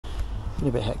Been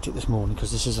a bit hectic this morning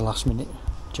because this is a last minute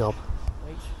job.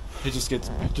 It just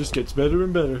gets better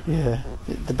and better. Yeah,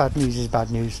 the bad news is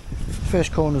bad news.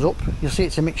 First corner's up. You'll see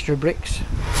it's a mixture of bricks.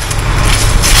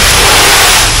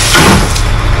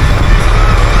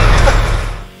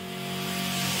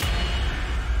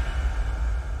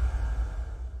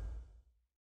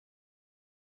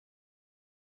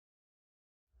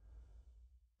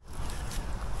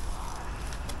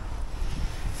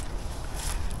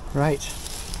 Right.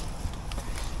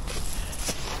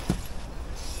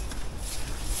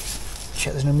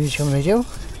 Check there's no music on the radio.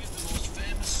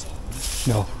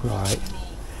 No, right.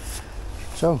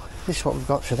 So, this is what we've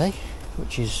got today,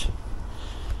 which is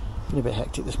been a bit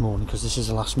hectic this morning because this is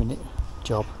a last minute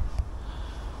job.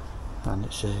 And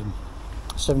it's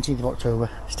 17th of October,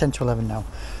 it's 10 to 11 now.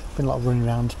 Been a lot of running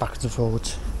around, backwards and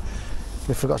forwards.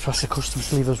 We forgot to ask the customer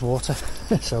to leave us water,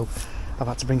 so I've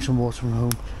had to bring some water from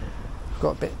home.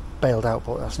 Got a bit bailed out,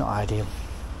 but that's not ideal.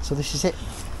 So this is it.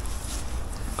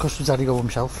 Customer's had to go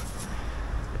himself.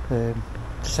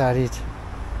 Decided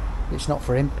it's not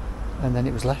for him, and then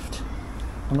it was left.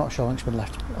 I'm not sure how long it's been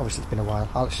left. Obviously it's been a while.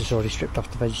 Alex has already stripped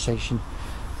off the vegetation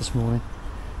this morning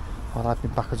while I've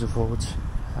been backwards and forwards,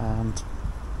 and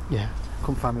yeah,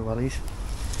 couldn't find my wellies.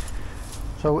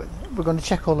 So we're going to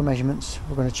check all the measurements.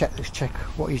 We're going to check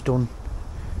what he's done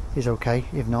is okay.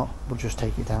 If not, we'll just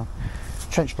take it down.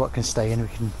 Trench block can stay in, we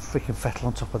can freaking fettle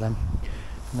on top of them,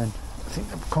 and then I think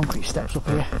the concrete steps up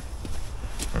here.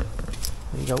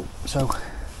 There you go. So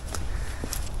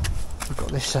we've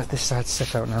got this side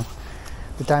set out now.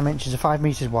 The dimensions are 5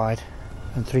 metres wide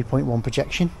and 3.1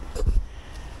 projection.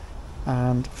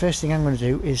 And first thing I'm going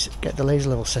to do is get the laser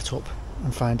level set up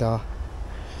and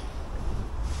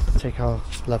take our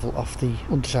level off the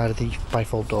underside of the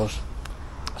bifold doors.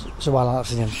 So while I'm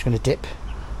just going to dip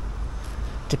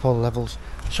all the levels.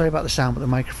 Sorry about the sound, but the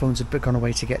microphones have gone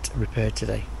away to get repaired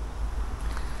today.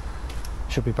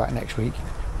 Should be back next week.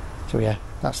 So yeah,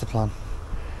 that's the plan.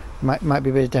 Might be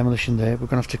a bit of demolition there. We're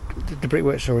going to have to. The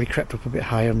brickwork's already crept up a bit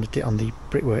higher on the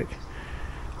brickwork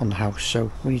on the house,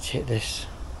 so we need to hit this.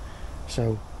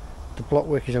 So the block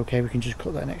work is okay. We can just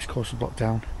cut that next course of block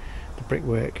down. The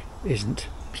brickwork isn't,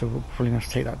 so we're probably going to have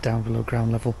to take that down below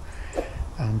ground level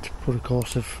and put a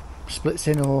course of splits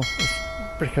in or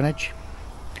brick on edge.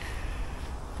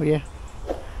 But yeah,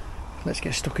 let's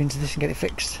get stuck into this and get it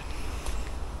fixed.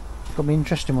 It's going to be an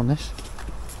interesting one, this.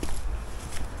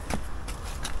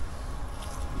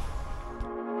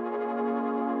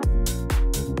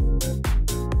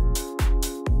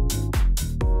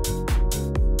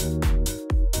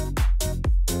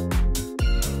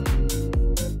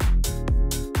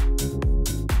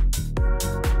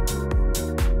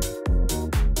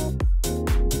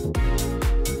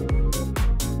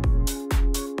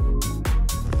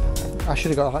 I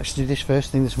should have got Alex to do this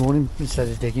first thing this morning instead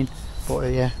of digging, but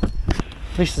yeah,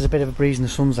 at least there's a bit of a breeze and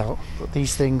the sun's out. But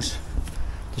these things,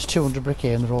 there's 200 brick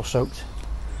here and they're all soaked.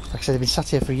 Like I said, they've been sat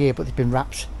here for a year, but they've been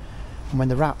wrapped, and when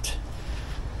they're wrapped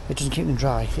it doesn't keep them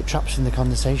dry, it traps in the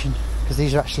condensation, because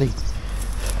these are actually,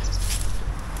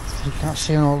 you can't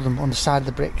see on all of them, on the side of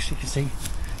the bricks you can see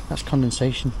that's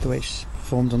condensation, the way it's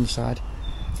formed on the side,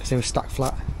 because they were stacked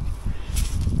flat.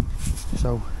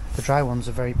 So the dry ones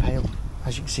are very pale.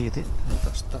 As you can see,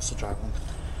 that's the dry one,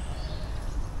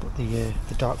 but the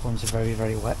dark ones are very,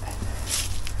 very wet.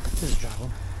 This is a dry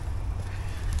one.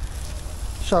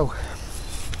 So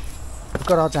we've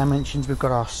got our dimensions, we've got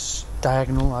our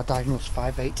diagonal. Our diagonal is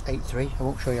 5883. I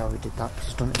won't show you how we did that because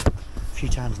I've done it a few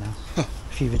times now, a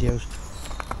few videos.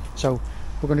 So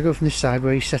we're going to go from this side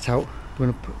where he's set out. We're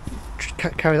going to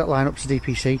carry that line up to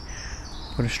DPC.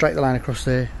 We're going to straight the line across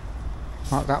there,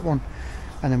 mark that one,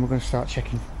 and then we're going to start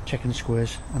checking the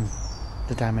squares and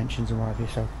the dimensions and what have you.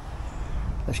 So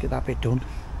let's get that bit done,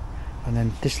 and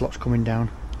then this lot's coming down.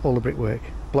 All the brickwork,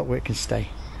 block work can stay.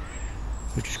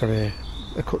 We've just got a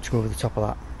cut to go over the top of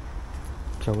that.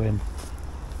 So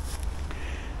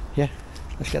yeah,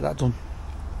 let's get that done.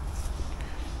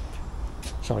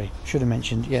 Sorry, should have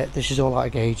mentioned, yeah, this is all out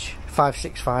of gauge.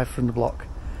 565 from the block.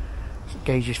 So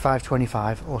gauge is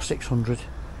 525 or 600.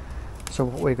 So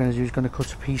what we're going to do is going to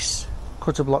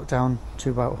cut a block down to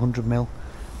about 100mm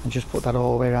and just put that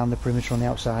all the way around the perimeter on the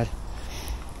outside.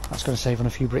 That's going to save on a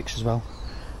few bricks as well,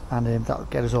 and that'll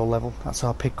get us all level. That's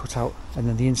our pig cut out, and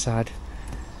then the inside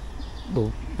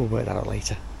we'll work that out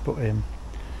later. But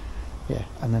yeah,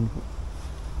 and then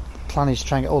the plan is to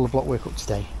try and get all the block work up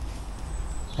today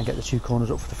and get the two corners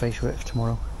up for the face work for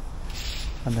tomorrow,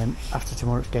 and then after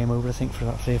tomorrow it's game over, I think, for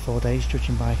about 3 or 4 days,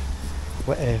 judging by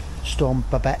Storm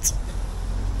Babette.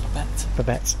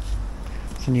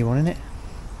 It's a new one, isn't it?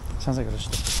 Sounds like a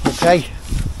stuff. Okay,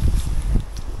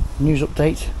 news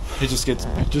update. It just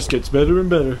gets better and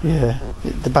better. Yeah,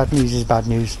 the bad news is bad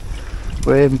news.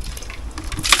 We've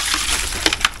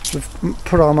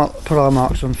put our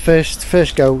marks on.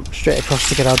 First go straight across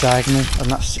to get our diagonal,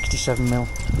 and that's 67mm.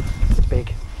 It's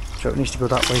big, so it needs to go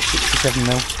that way,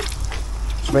 67mm.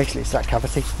 So basically it's that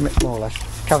cavity, more or less.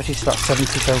 Cavity starts 70,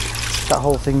 so that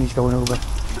whole thing is going over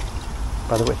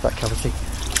by the width of that cavity.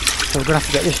 So we're going to have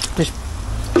to get this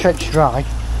trench dry,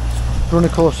 run a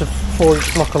course of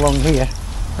 4-inch block along here,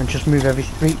 and just move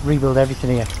rebuild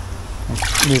everything here, and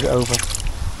move it over.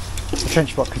 The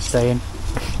trench block can stay in.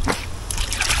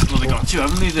 Well, they got to,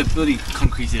 haven't they? They're bloody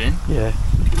concreted in. Yeah,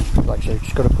 like I said,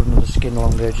 just got to put another skin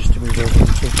along there just to move over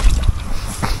into.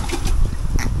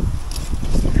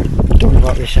 Don't know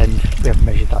about this end, we haven't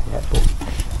measured that yet, but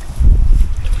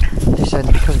this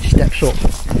end, because it steps up,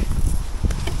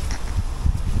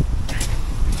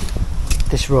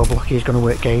 this row block here is going to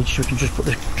work gauge, so we can just put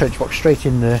the trench block straight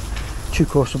in there, 2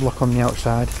 course of block on the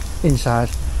outside, inside,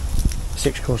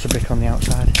 6 course of brick on the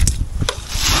outside.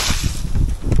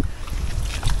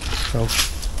 So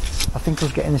I think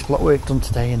us getting this block work done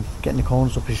today and getting the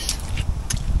corners up is...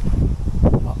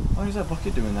 Why is that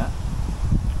bucket doing that?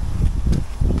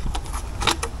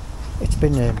 It's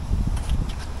been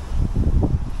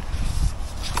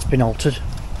altered.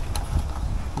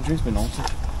 The drink's been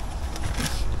altered.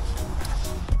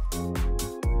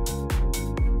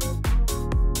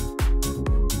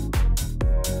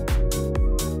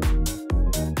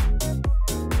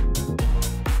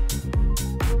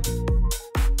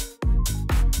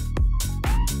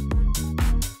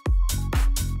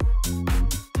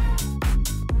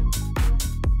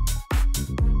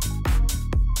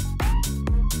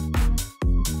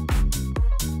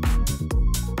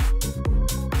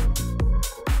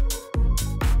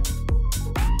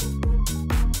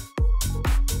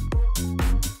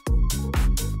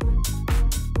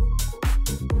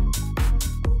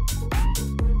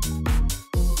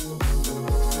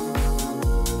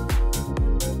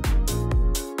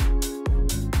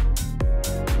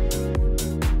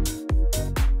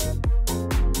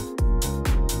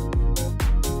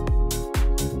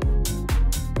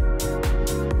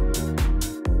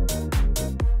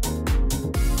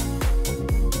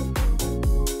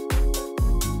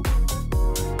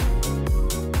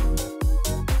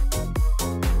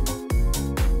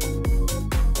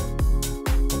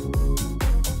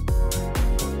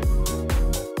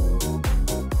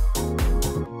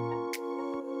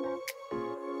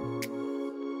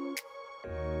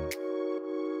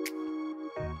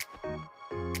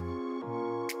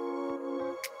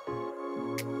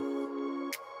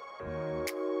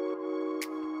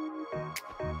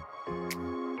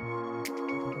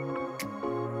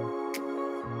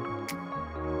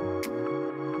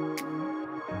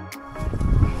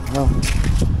 Well,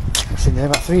 it's in there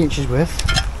about 3 inches worth.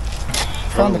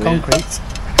 Found the concrete. We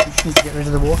just need to get rid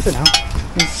of the water now.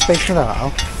 Need to space that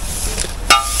out.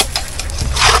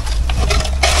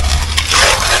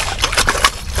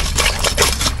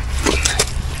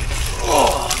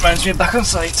 Oh, reminds me of back on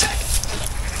site.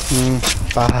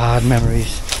 Bad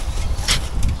memories.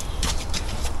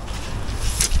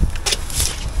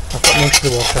 I've got most of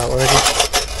the water out already.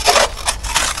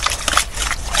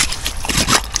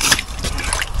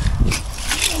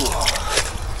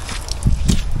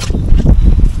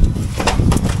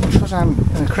 I'm a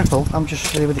cripple, I'm just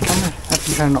here with the camera. I've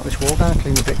been trying to knock this wall down and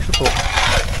clean the bricks up, but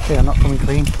they're not coming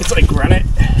clean. It's like granite.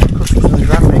 Because there's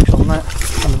granite mix on that,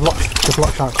 and the blocks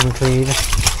aren't coming clean either.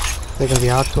 They're going to be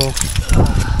hardcore.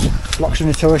 Blocks are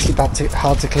notoriously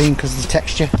hard to clean because of the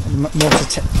texture.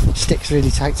 Mortar sticks really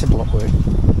tight to block work,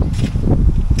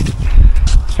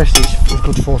 especially with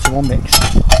good 4-to-1 mix.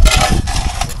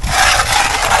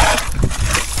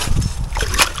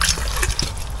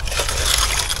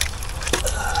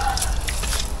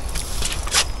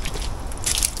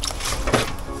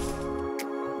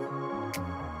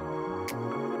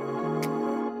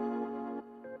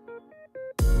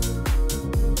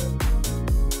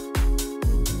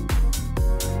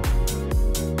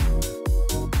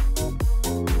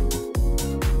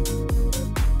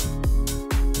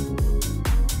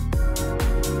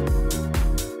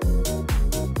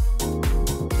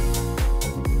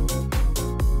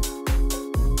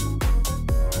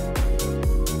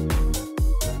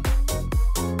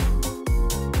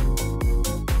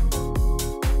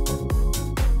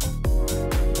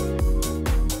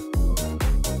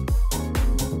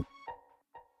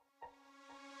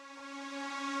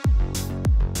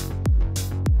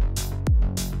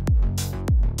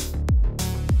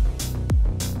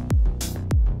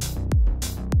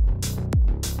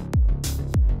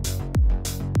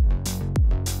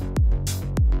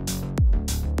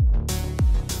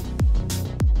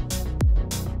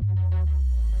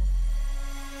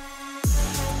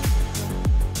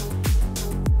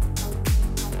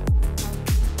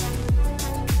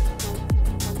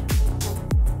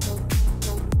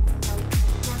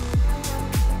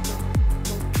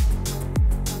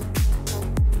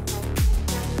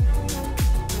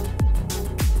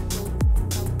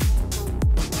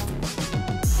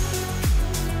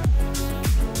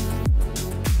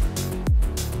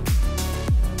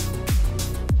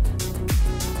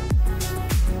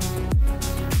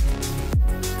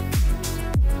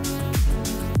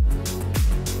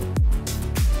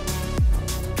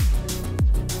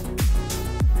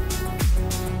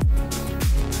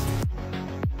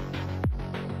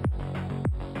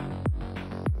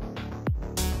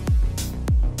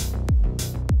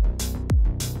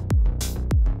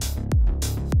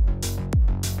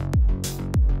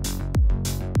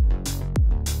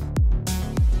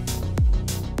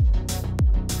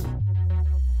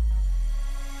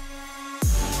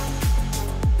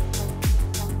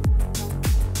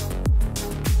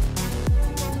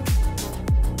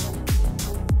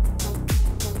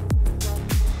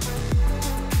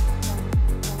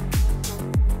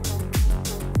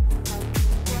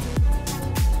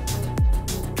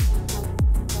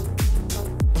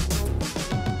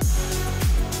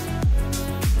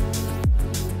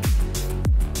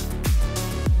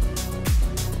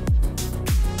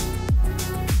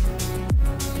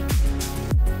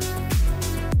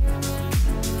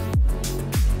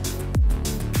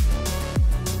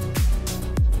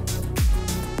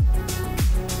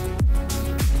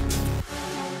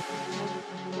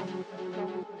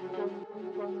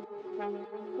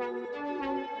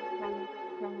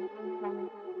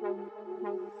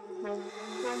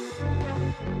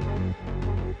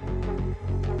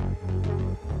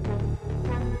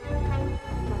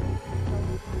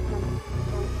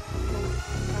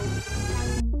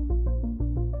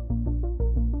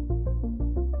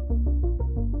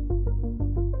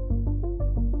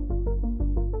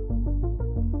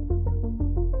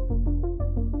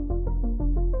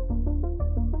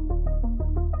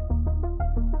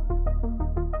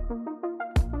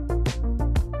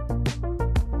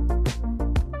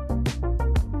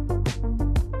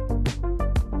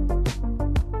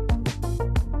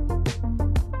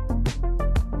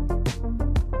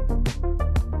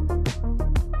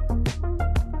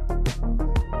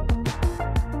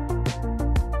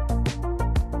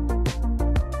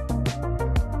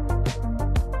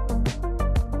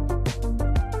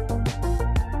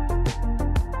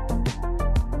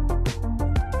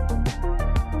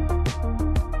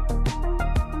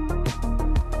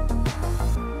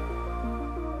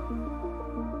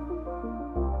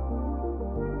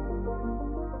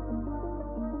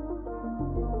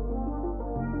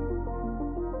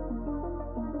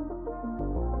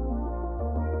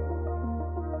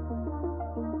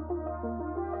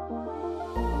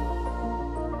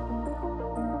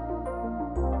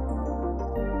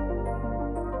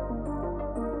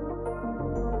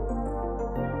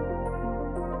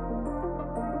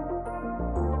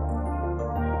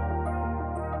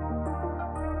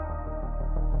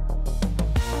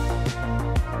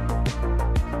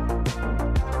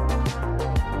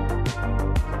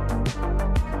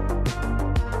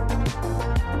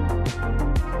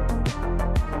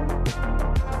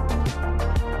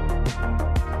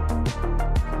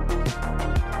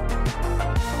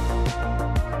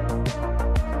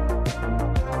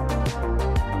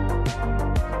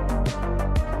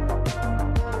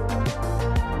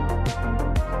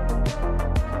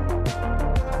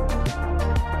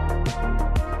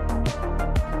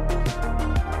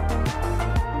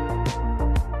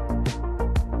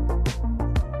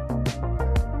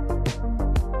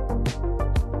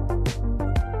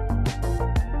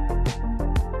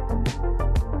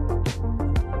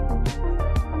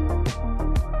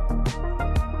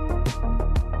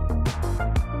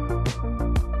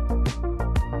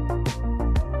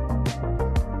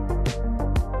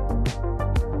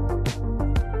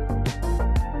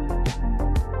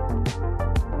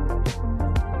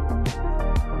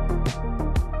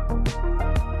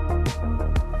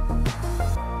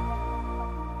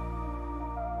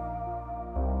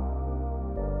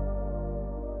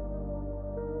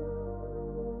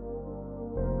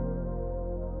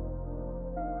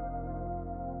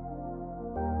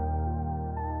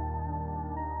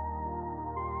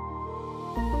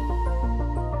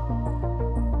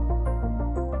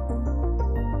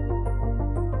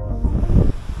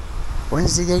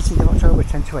 Wednesday the 18th of October,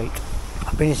 10 to 8.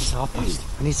 I've been here since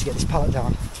 1:30. I need to get this pallet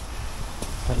down.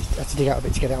 I had to dig out a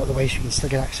bit to get it out of the way so you can still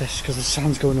get access, because the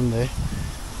sand's going on there.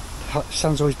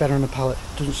 Sand's always better on a pallet.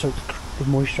 It doesn't soak the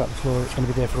moisture out the floor. It's going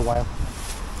to be there for a while.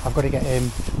 I've got to get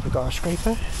we've got our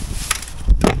scraper,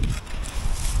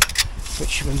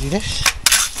 which we're going to do this.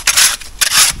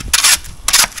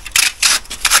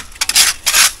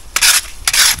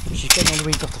 Which is getting all the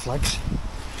weeds off the flags.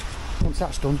 Once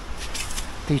that's done,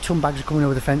 the ton bags are coming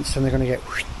over the fence and they're going to get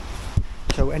whoosh.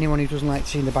 So anyone who doesn't like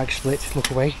seeing the bags split,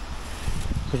 look away,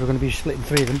 because we're going to be splitting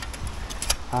 3 of them.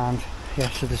 And yeah,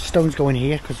 so the stones go in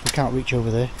here because we can't reach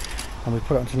over there, and we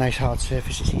put it onto a nice hard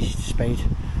surface. It's easy to spade.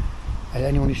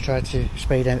 Anyone who's tried to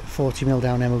spade 40mm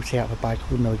down MOT out of a bag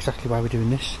will know exactly why we're doing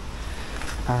this.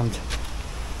 And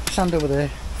sand over there,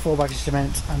 4 bags of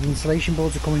cement, and the insulation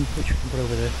boards are coming, which we can put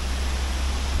over there.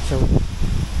 So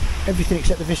everything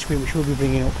except the visqueen, which we'll be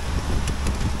bringing up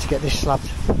to get this slabbed,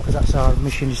 because that's our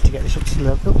mission, is to get this up to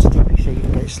DPC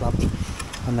and get it slabbed,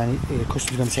 and then the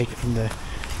customer's going to take it from there.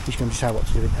 He's going to decide what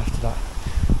to do with it after that.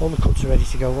 All the cuts are ready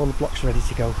to go, all the blocks are ready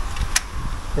to go.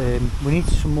 We need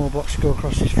some more blocks to go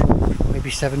across this front, maybe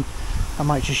 7. I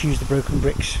might just use the broken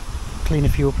bricks, clean a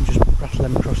few up and just rattle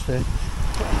them across there.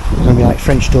 They're going to be like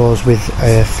French doors with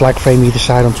a flag frame either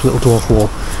side onto a little dwarf wall,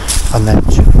 and then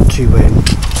so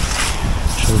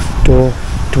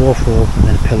dwarf wall and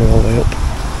then a pillar all the way up,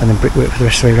 and then brickwork for the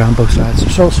rest of the way around both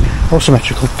sides. So it's all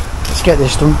symmetrical. Let's get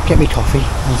this done, get me coffee,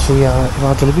 and see if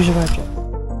our deliveries arrive yet.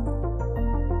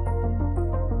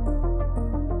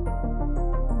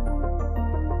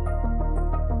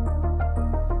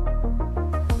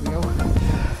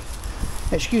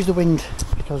 Excuse the wind,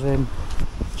 because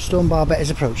stone bar bet is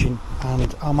approaching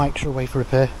and our mics are away for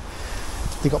repair.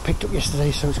 They got picked up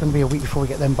yesterday, so it's going to be a week before we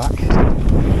get them back.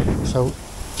 So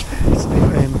it's a bit,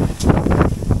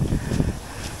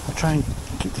 I'll try and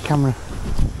keep the camera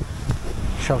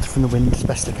sheltered from the wind as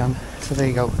best I can. So there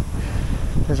you go.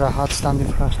 There's our hard standing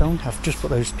for our stone. I've just put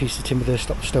those pieces of timber there to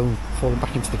stop the stone falling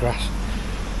back into the grass.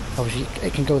 Obviously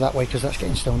it can go that way because that's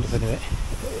getting stoned up a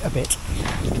bit.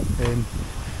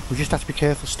 We just have to be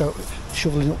careful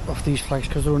shoveling up off these flags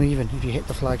because they're uneven. If you hit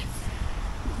the flag,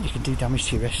 you can do damage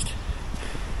to your wrist.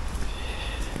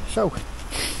 So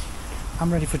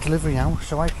I'm ready for delivery now,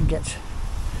 so I can get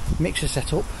mixer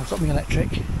set up. I've got my electric,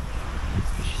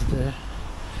 which is there.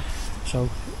 So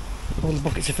all the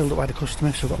buckets are filled up by the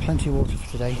customer, so I've got plenty of water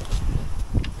for today.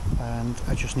 And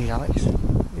I just need Alex.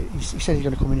 He said he's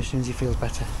going to come in as soon as he feels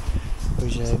better.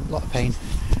 He's a lot of pain.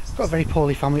 I've got a very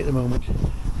poorly family at the moment.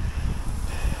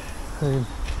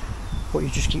 But you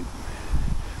just keep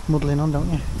muddling on, don't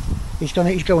you? He's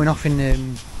going off in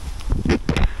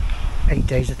 8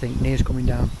 days, I think. Near's coming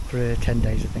down for 10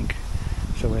 days, I think.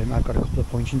 So I've got a couple of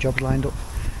pointing jobs lined up,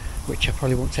 which I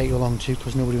probably won't take you along to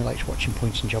because nobody likes watching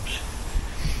pointing jobs.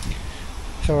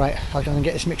 So right, I'm going to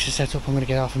get this mixer set up. I'm going to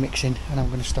get half a mix in, and I'm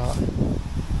going to start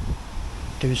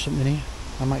doing something here.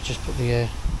 I might just put the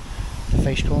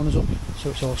face corners up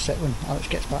so it's all set when Alex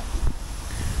gets back.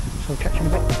 So I'll catch you in a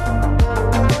bit.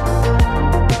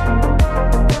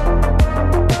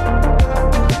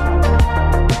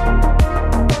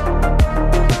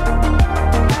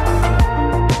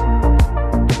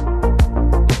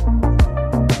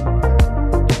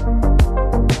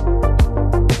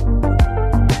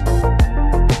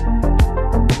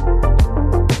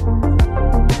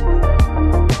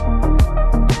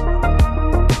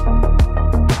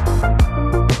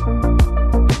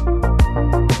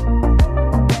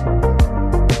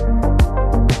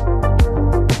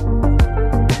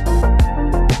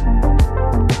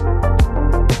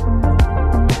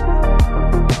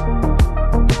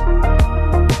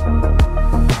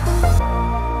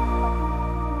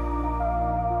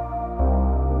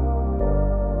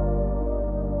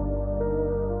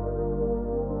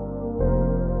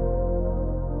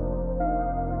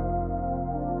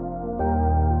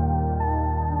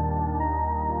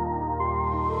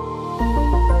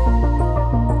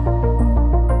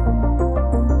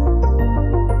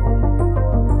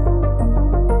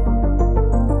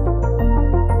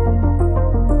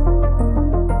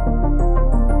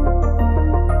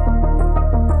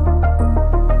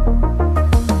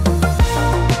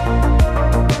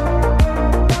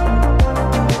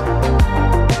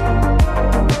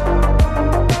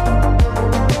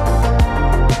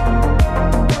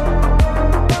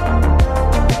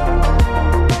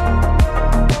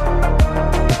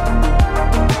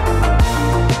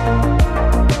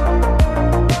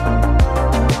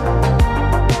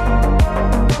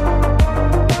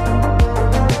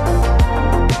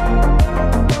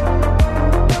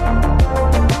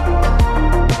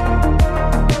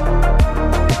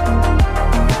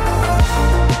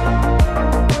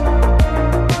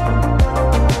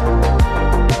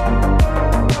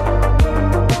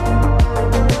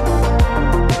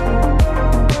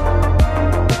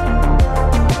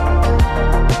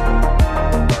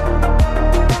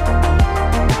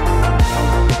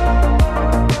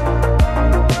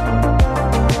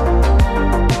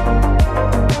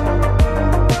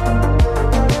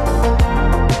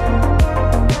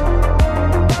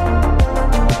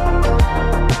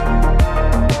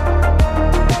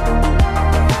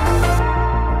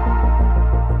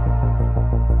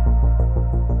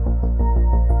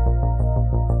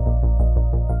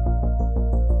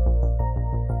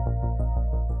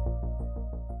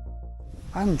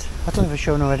 And I don't know if I've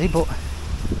shown already, but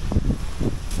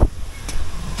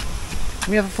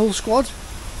we have a full squad.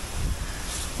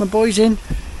 My boy's in.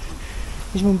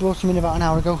 His mum brought him in about an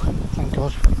hour ago. Thank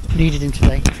God. Needed him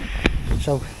today.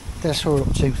 So that's what we're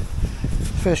up to.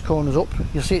 First corner's up.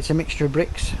 You'll see it's a mixture of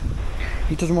bricks.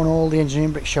 He doesn't want all the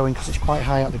engineering bricks showing because it's quite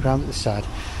high out the ground at this side.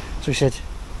 So he said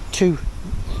 2,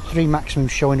 3 maximum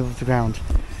showing above the ground,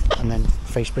 and then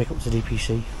face brick up to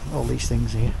DPC. All these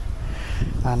things here.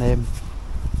 And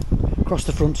across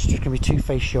the front, it's just going to be 2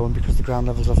 face showing because the ground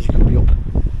level's obviously going to be up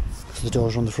because the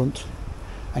doors are on the front.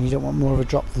 And you don't want more of a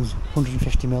drop than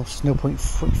 150 mils. There's no point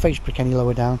face brick any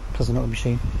lower down because they're not going to be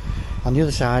seen. On the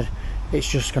other side, it's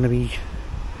just going to be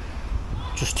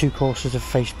just 2 courses of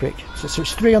face brick. So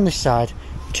it's 3 on this side,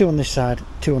 2 on this side,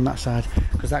 2 on that side,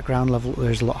 because that ground level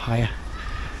there is a lot higher.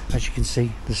 As you can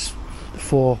see, there's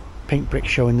 4 pink bricks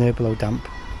showing there below damp,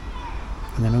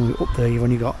 and then only up there you've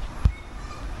only got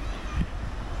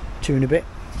 2 and a bit.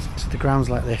 So the ground's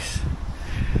like this.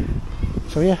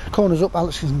 So yeah, corner's up.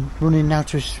 Alex is running now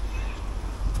to his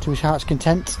heart's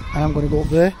content, and I'm going to go up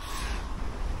there,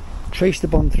 trace the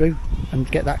bond through,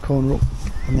 and get that corner up,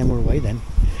 and then we're away. Then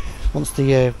once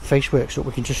the facework's up,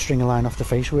 we can just string a line off the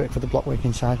facework for the blockwork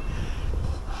inside.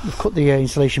 We've cut the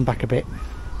insulation back a bit.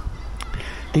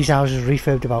 These houses were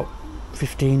refurbed about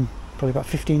 15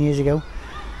 years ago,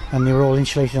 and they were all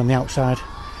insulated on the outside.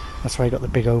 That's why you got the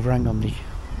big overhang on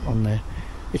the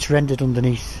it's rendered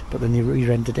underneath, but then they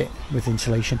re-rendered it with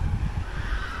insulation.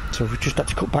 So we've just had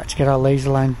to cut back to get our laser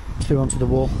line through onto the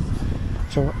wall.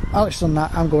 So Alex has done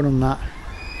that, I'm going on that,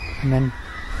 and then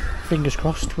fingers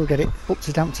crossed we'll get it up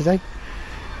to damp today.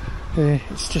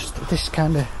 It's just this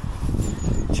kind of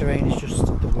terrain is just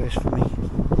the worst for me,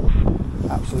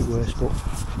 absolute worst, but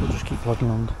we'll just keep plodding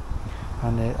along.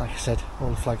 And like I said,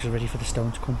 all the flags are ready for the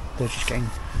stone to come. They're just getting.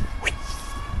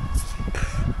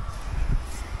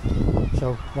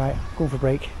 So right, going for a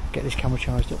break, get this camera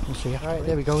charged up and see you. Right,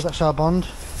 there we go, that's our bond.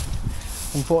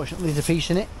 Unfortunately there's a piece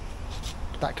in it,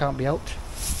 that can't be helped.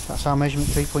 That's our measurement,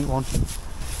 3.1.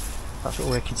 That's what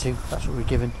we're working to, that's what we're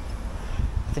given.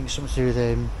 I think it's something to do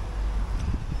with,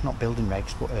 not building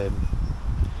regs, but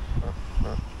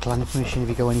planning permission. If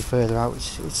you go any further out,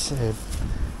 it's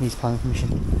needs planning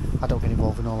permission. I don't get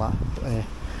involved in all that. But,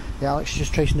 yeah, Alex is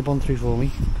just tracing the bond through for me,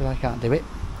 because I can't do it.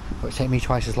 But it'll take me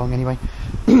twice as long anyway.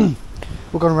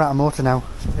 We're going to run out of mortar now.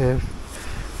 They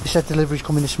said delivery's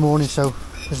coming this morning, so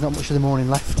there's not much of the morning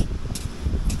left.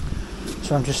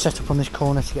 So I'm just set up on this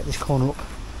corner to get this corner up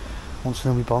once I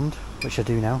know we bond, which I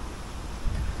do now.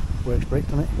 Works brick,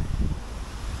 doesn't it?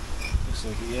 Looks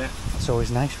like it, yeah. It's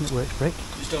always nice when it works brick.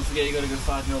 Just don't forget you got to go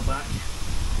 5 mil back.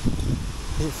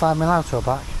 Is it 5 mil out or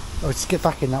back? Oh, it's get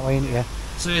back in that way, isn't it? Yeah.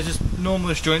 So yeah, just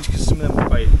normalish joints because some of them are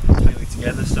quite tightly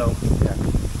together. So yeah.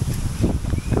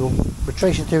 Cool. We're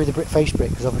tracing through with the face brick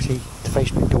because obviously the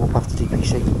face brick go up after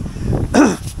DPC.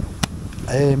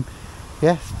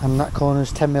 Yeah, and that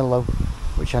corner's 10 mil low,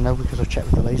 which I know because I've checked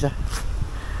with the laser,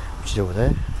 which is over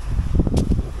there.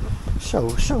 So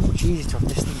much easier to have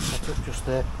this thing set up just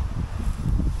there.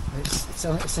 It's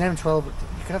an M12, but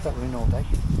you can have that running all day.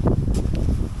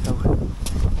 So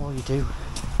all you do,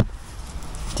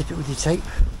 dip it with your tape.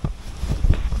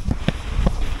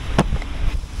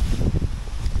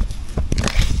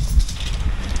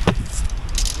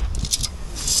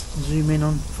 Zoom in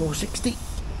on 460.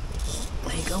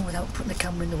 There you go, without putting the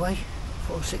camera in the way.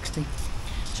 460.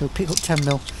 So pick up 10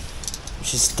 mil,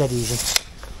 which is dead easy.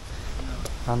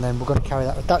 And then we're going to carry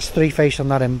that. That's 3 face on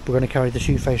that end. We're going to carry the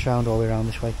 2 face round all the way around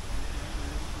this way.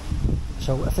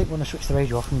 So I think we're going to switch the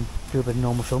radio off and do a bit of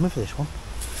normal filming for this one.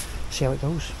 See how it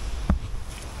goes.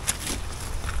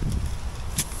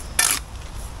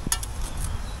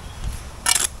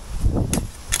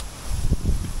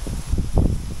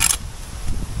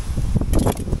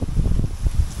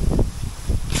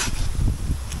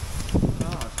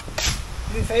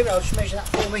 Do me a favour, I'll just measure that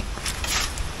for me.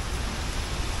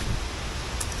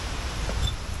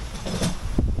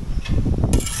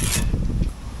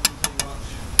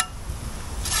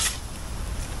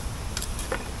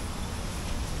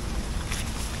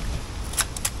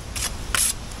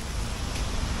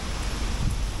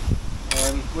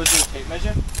 we'll do a tape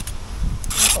measure.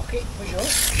 My pocket, where's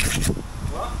yours?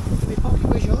 What? My pocket,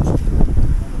 where's yours?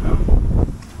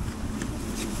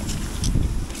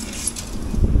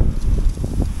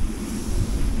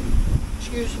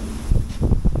 Excuse me.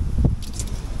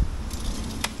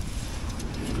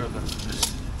 Just grab that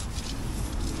first.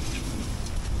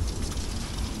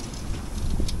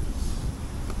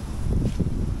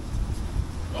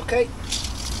 Okay.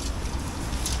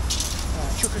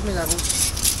 Chuck us my levels.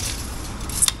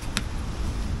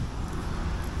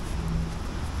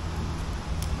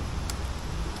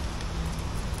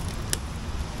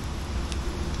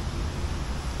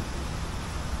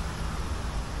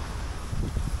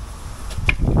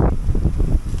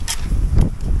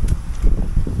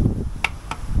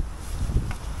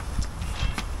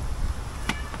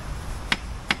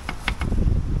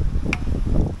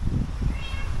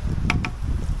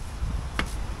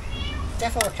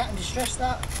 distress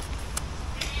that?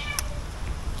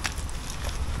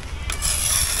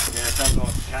 Yeah, it sounds like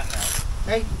a cat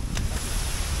now. Hey?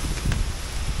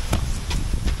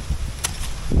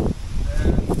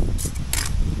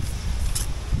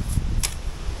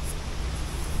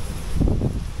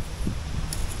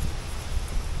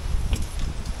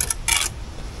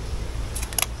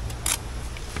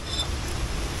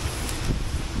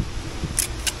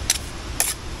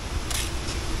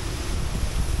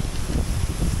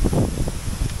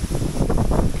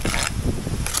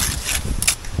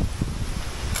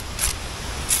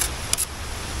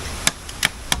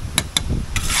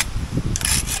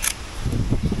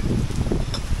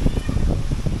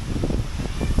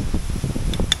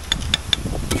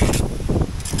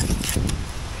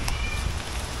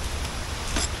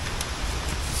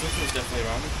 Something's definitely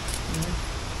wrong.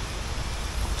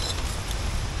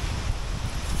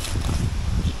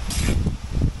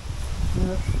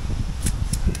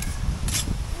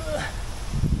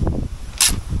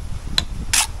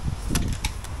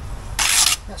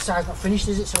 That side's not finished,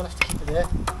 is it? So we'll have to keep it there.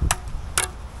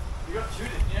 You got to shoot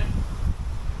it, yeah?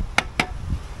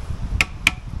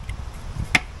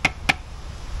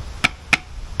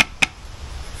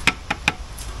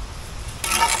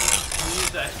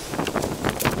 Use that.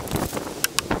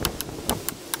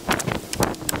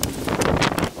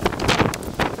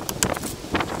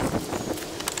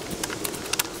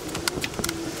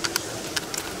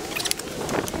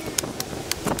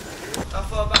 How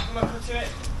far back am I cutting it?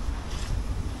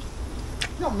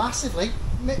 Not massively,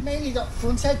 mainly that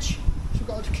front edge. So we've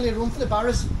got a clear run for the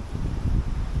barrows.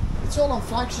 It's all on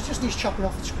flags, so it just needs chopping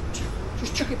off.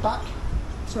 Just chuck it back.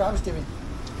 That's what I was doing.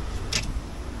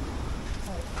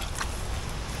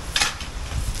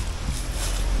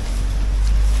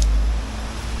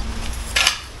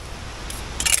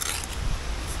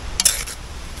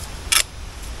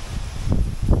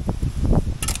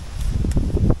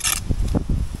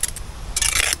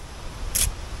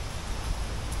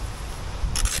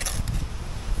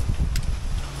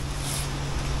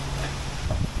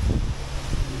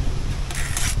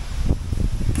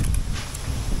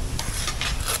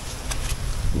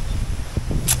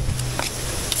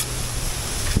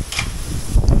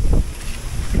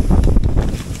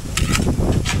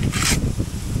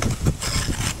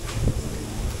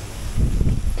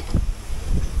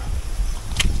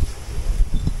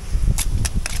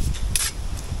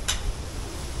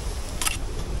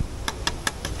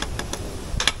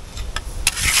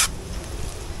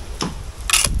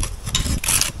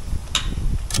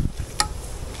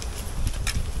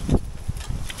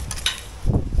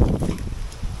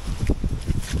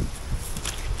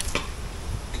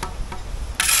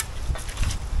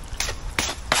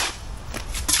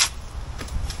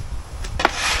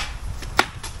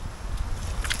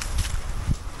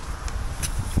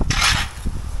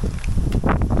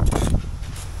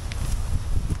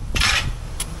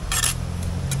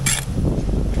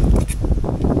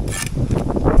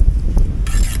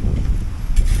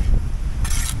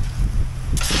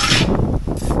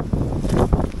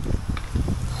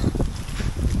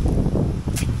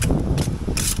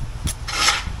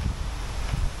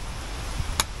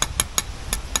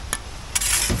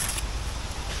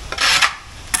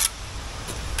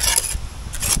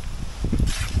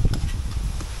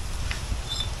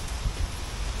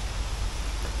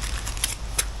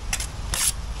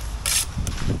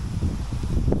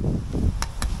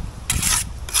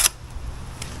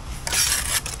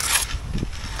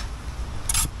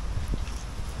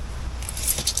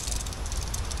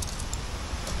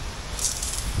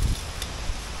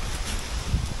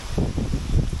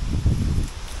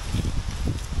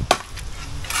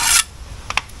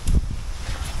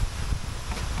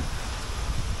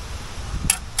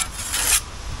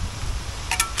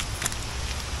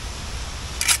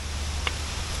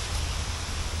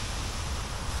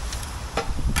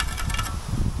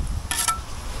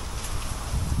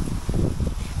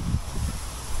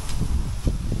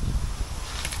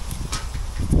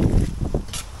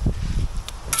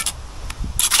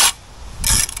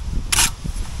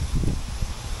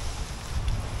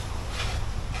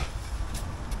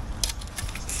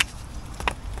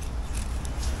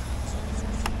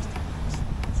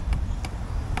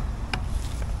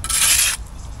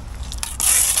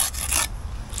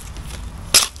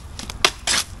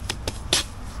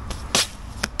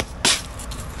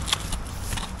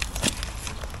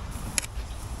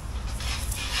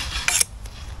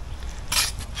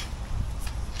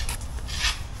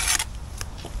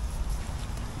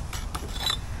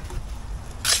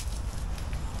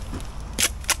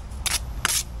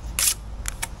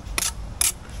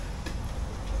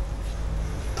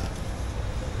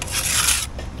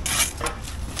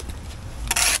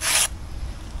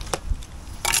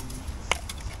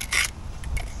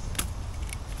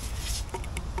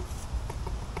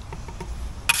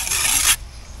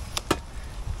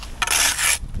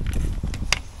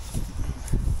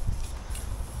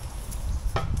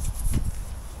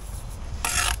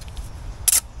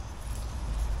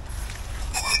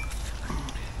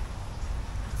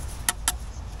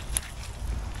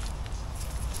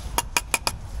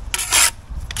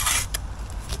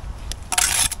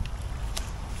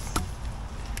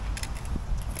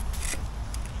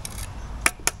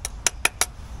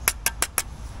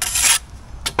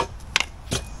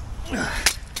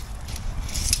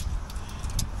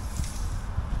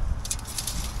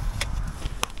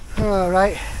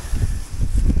 Alright,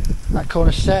 that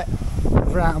corner's set,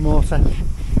 we're out of mortar.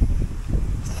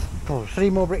 Oh, 2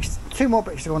 more bricks to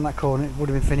go on that corner, it would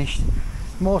have been finished.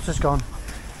 Mortar's gone.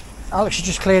 Alex has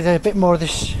just cleared a bit more of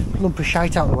this lump of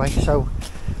shite out of the way, so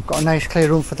got a nice clear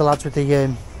room for the lads with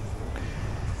the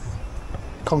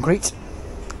concrete.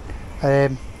 Yeah,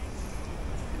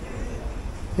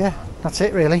 that's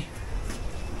it really.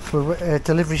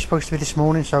 Delivery's supposed to be this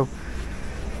morning, so I'm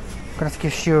gonna have to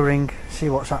give Stu a ring, see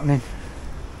what's happening.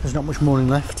 There's not much morning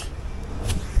left.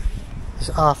 It's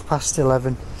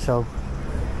 11:30, so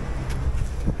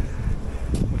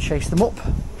we'll chase them up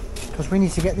because we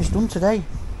need to get this done today.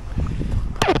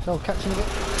 So catch you in a bit.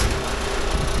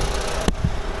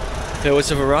 Pillars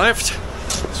have arrived,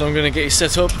 so I'm going to get you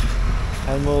set up,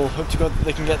 and we'll hope to God that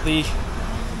they can get the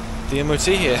MOT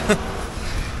here.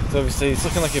 So obviously it's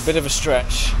looking like a bit of a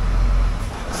stretch,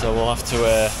 so we'll have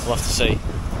to see.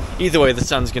 Either way, the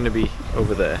sand's going to be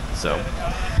over there. So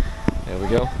there we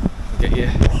go. Get you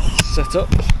set up.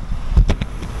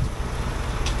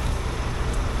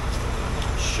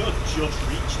 Should just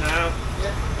reach now.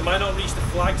 Yeah. I might not reach the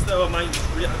flags though. I don't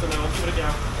know. I'll give it a go.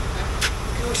 You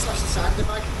can always slash the side of the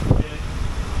bag.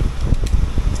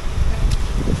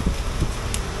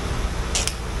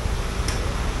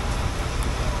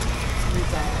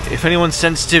 If anyone's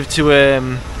sensitive to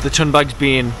the ton bags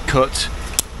being cut,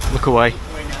 look away.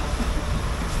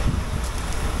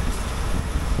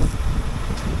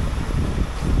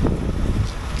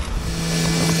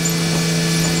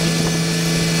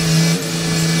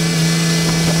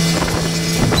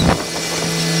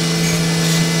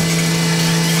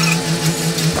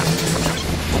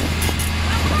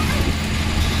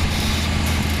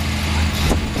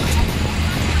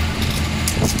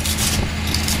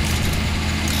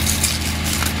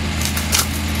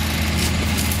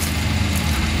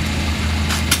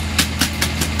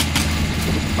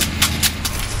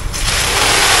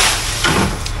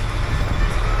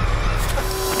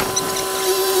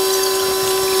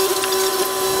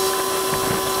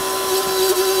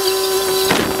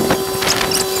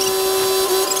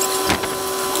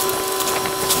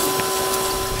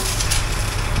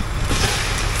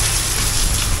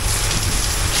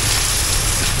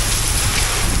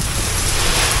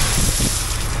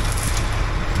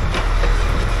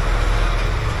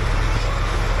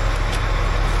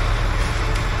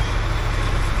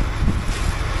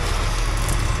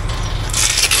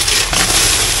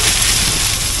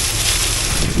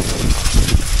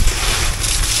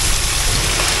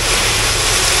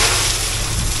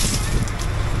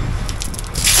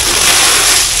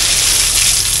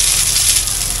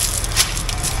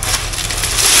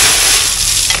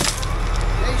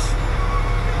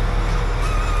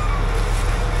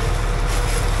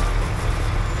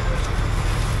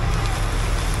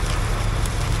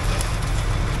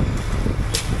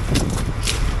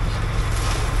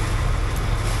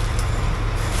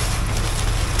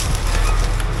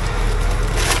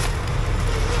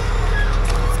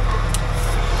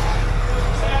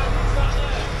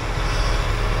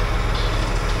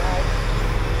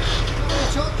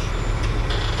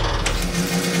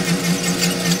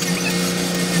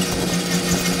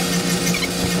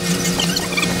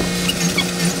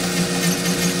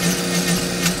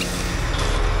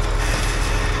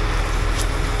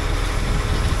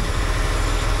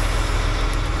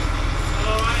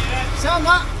 Sound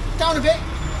that, down a bit.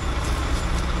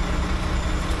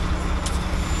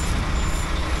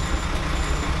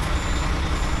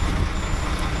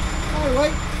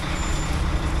 Alright.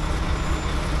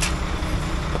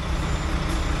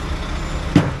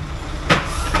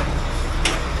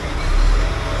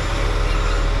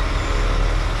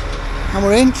 And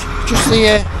we're in. Just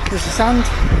the there's the sand,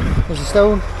 there's the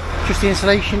stone, just the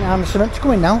insulation and the cement's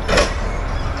going now.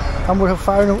 And we're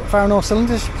firing all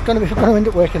cylinders. It's going to end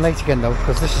up working late again though,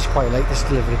 because this is quite late, this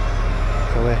delivery.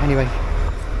 So anyway,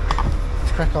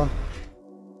 let's crack on.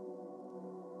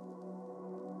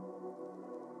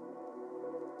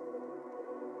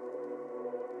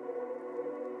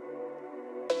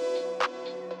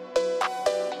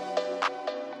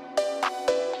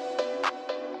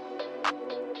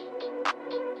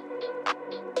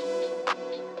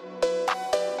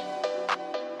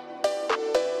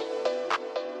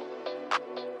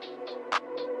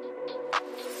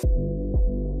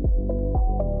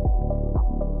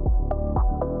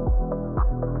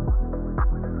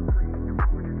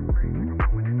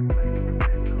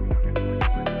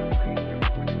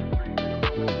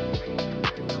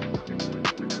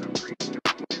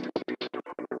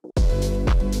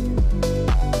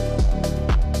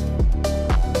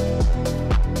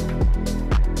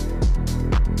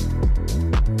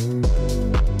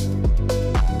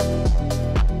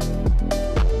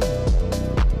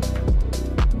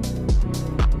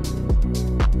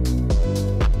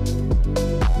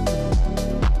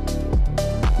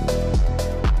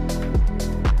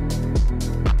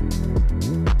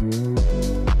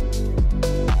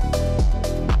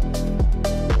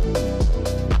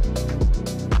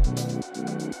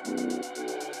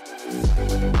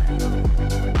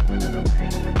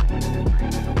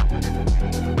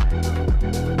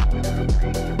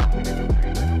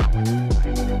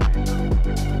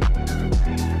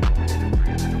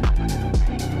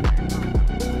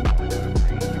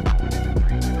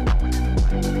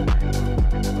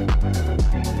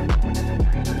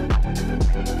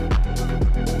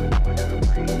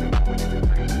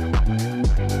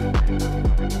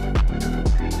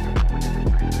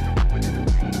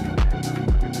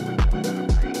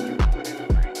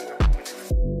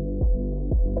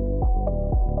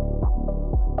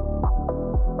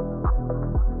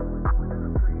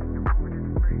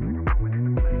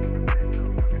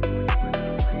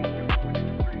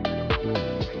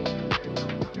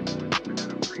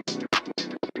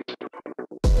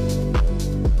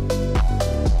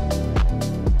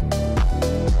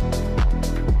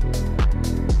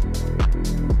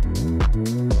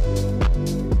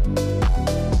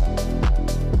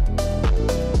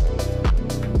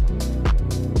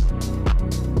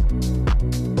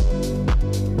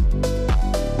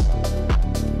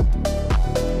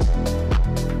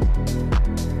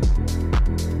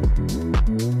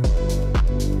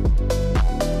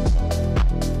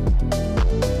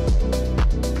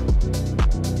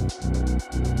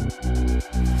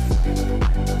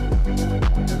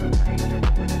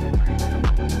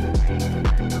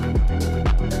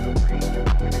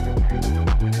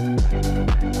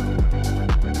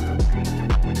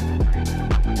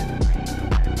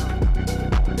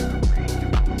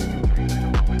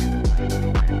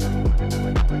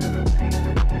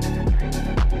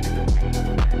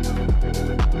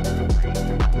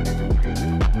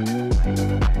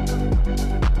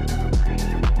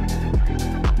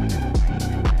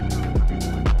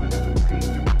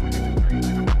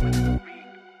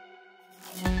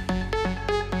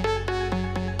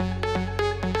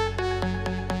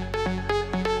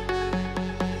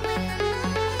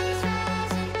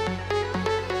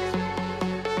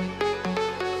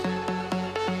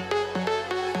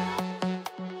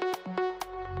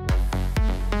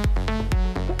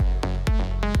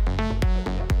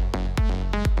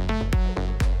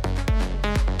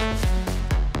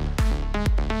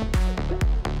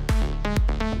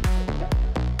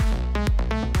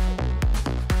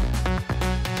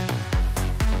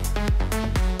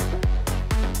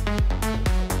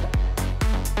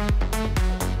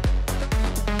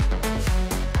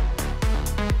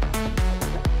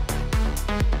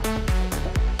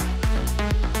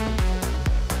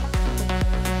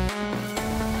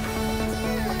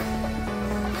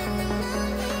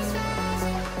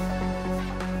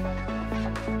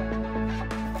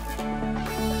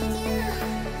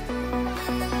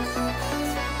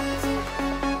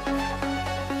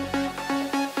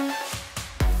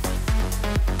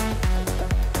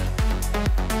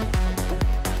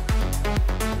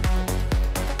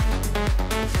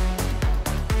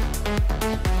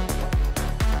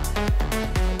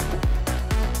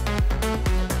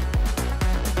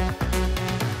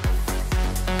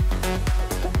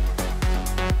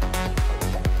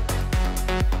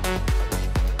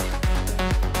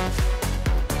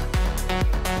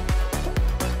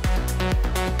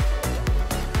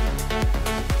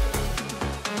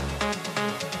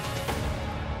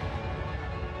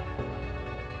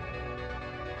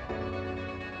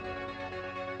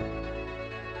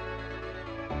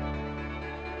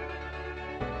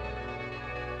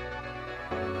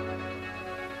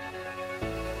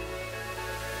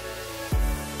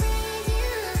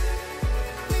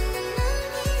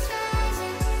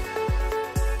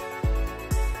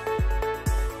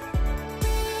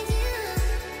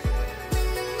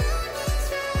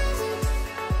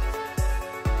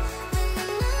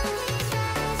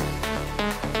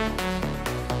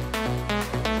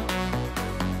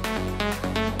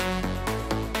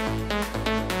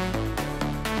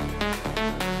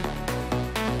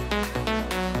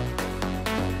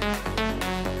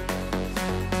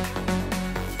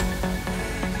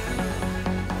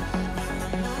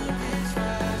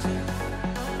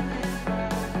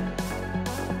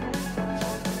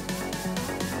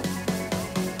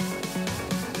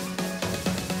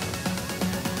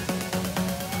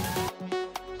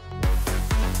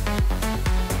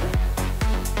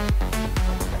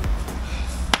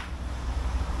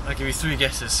 give you 3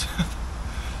 guesses.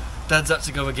 Dad's had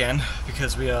to go again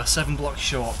because we are 7 blocks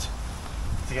short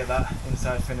to get that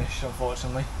inside finished,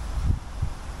 unfortunately.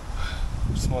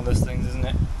 It's one of those things, isn't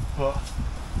it? But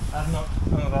I'm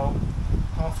about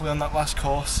halfway on that last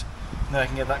course, and then I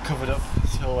can get that covered up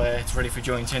till it's ready for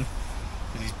jointing.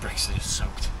 These bricks are just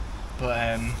soaked.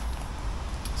 But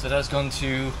so Dad's gone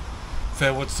to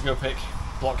Fairwoods to go pick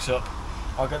blocks up.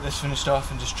 I'll get this finished off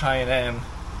and just try and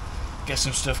get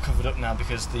some stuff covered up now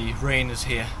because the rain is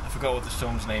here. I forgot what the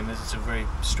storm's name is. It's a very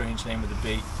strange name with a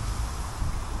B.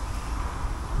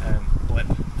 Blip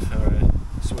for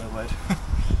a swear word.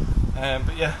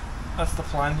 But yeah, that's the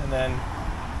plan, and then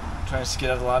trying to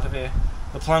skedaddle out of here.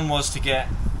 The plan was to get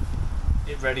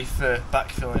it ready for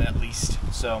backfilling at least.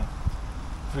 So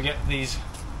if we get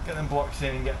them blocks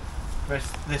in and get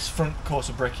this front course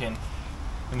of brick in,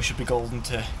 then we should be golden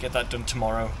to get that done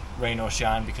tomorrow, rain or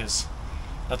shine, because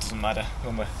that doesn't matter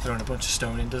when we're throwing a bunch of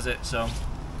stone in, does it? So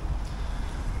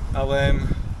I'll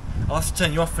have to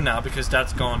turn you off for now because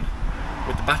Dad's gone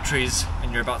with the batteries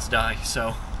and you're about to die.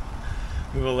 So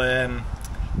we will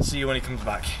see you when he comes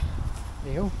back.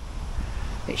 There you go.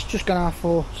 It's just gone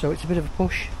 4:30, so it's a bit of a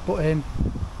push, but we're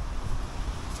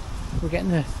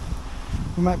getting there.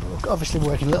 We might obviously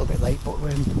working a little bit late, but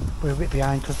we're a bit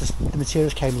behind because the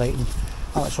materials came late and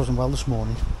Alex wasn't well this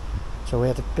morning, so we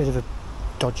had a bit of a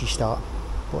dodgy start.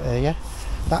 But yeah,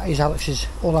 that is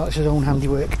all Alex's own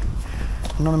handiwork,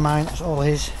 none of mine. That's all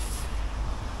his.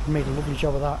 He made a lovely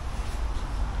job of that.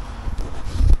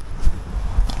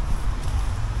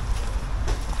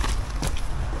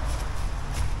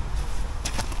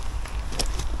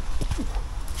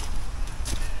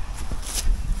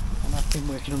 And I've been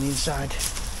working on the inside,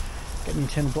 getting the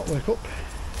internal block work up,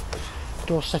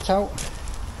 door set out,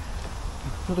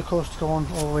 another course to go on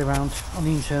all the way around on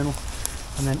the internal,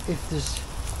 and then if there's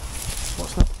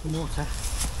what's that mortar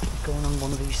going on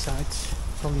one of these sides,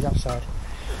 probably that side,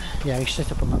 yeah, he's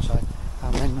set up on that side,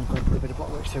 and then I'm going to put a bit of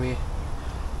block work through here,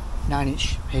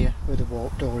 9-inch here where the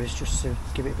door is, just to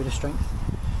give it a bit of strength.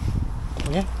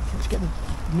 But yeah, let's get the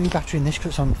new battery in this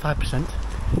because it's on 5%.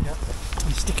 Yep.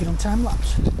 And stick it on time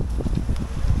lapse.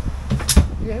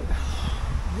 Yeah,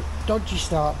 dodgy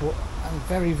start, but I'm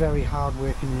very, very hard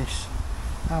working this.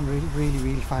 I'm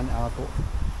really finding it hard, but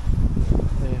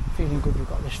feeling good we've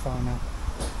got this far now.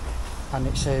 And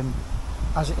it's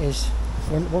as it is,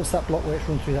 once that block work's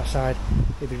run through that side,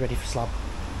 it'll be ready for slab,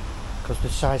 because the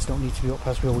sides don't need to be up,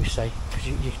 as we always say, because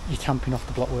you're tamping off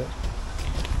the block work.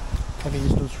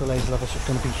 Everything's done through a laser level, so it's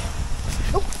going to be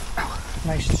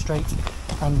nice and straight,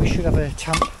 and we should have a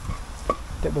tamp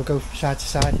that will go from side to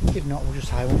side. If not, we'll just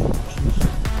hire one from customers.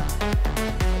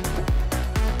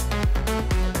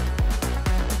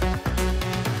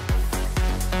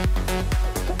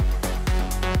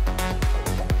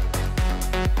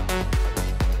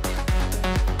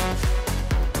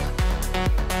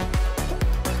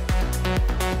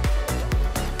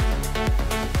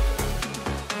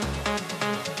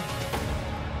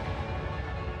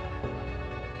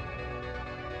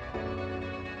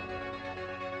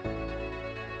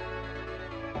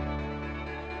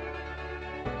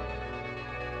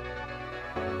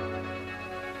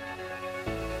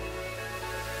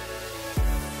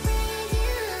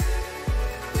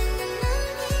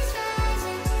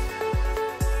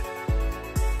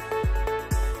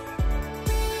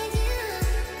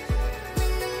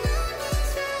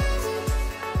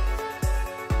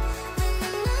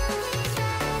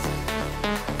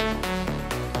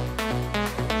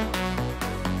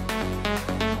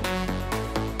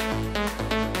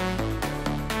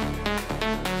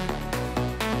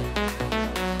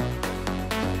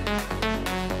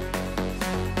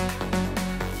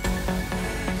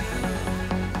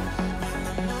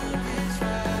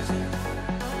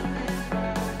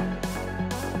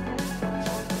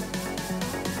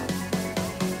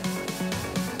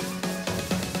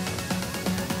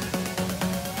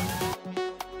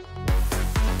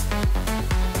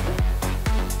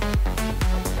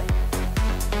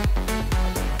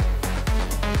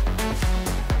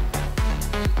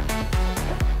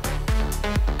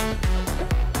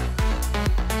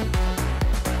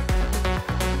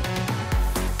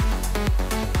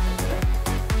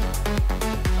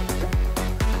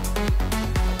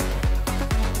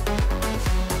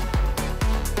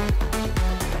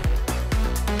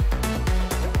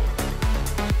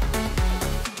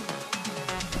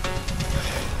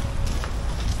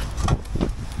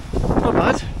 Not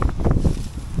bad.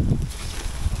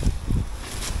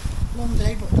 Long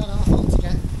day, but not half on to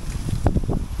get.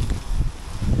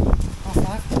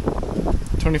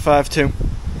 5:30? 25 to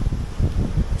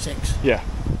 6. Yeah.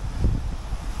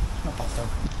 Not bad though.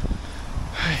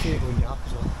 feel it going dark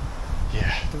as well.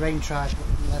 Yeah. The rain tried, but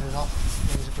we let it off.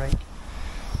 There was a break.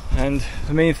 And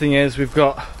the main thing is we've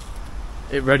got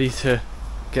it ready to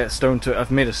get stone to.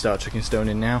 I've made a start chucking stone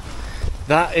in now.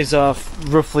 That is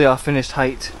roughly our finished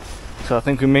height. So I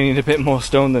think we may need a bit more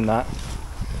stone than that.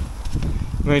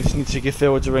 We may just need to give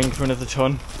forwards a ring for another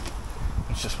ton.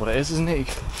 It's just what it is, isn't it?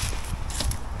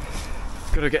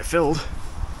 Gotta get filled.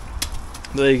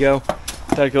 There you go.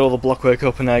 Dad got all the block work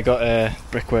up and I got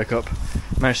brickwork up.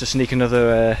 Managed to sneak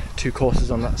another 2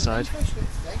 courses on that side.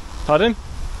 Pardon?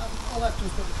 All I've done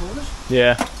is put the corners.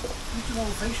 Yeah. You've done all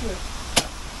the facial work.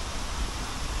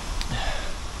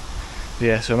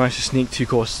 Yeah, so I managed to sneak 2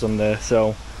 courses on there.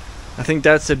 So I think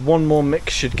Dad said 1 more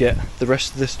mix should get the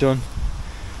rest of this done,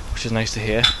 which is nice to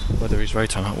hear. Whether he's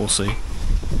right or not, we'll see.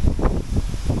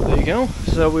 There you go.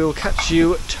 So we will catch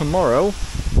you tomorrow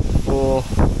for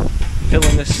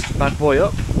filling this bad boy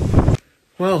up.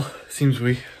 Well, seems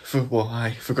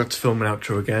I forgot to film an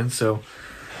outro again. So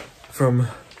from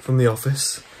the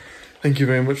office, thank you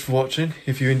very much for watching.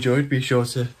 If you enjoyed, be sure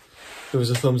to give us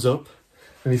a thumbs up.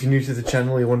 And if you're new to the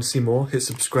channel and you want to see more, hit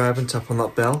subscribe and tap on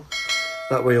that bell.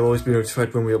 That way you'll always be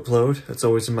notified when we upload. It's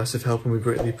always a massive help and we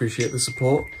greatly appreciate the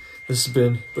support. This has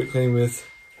been Bricklaying with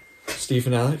Steve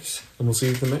and Alex, and we'll see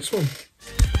you for the next one.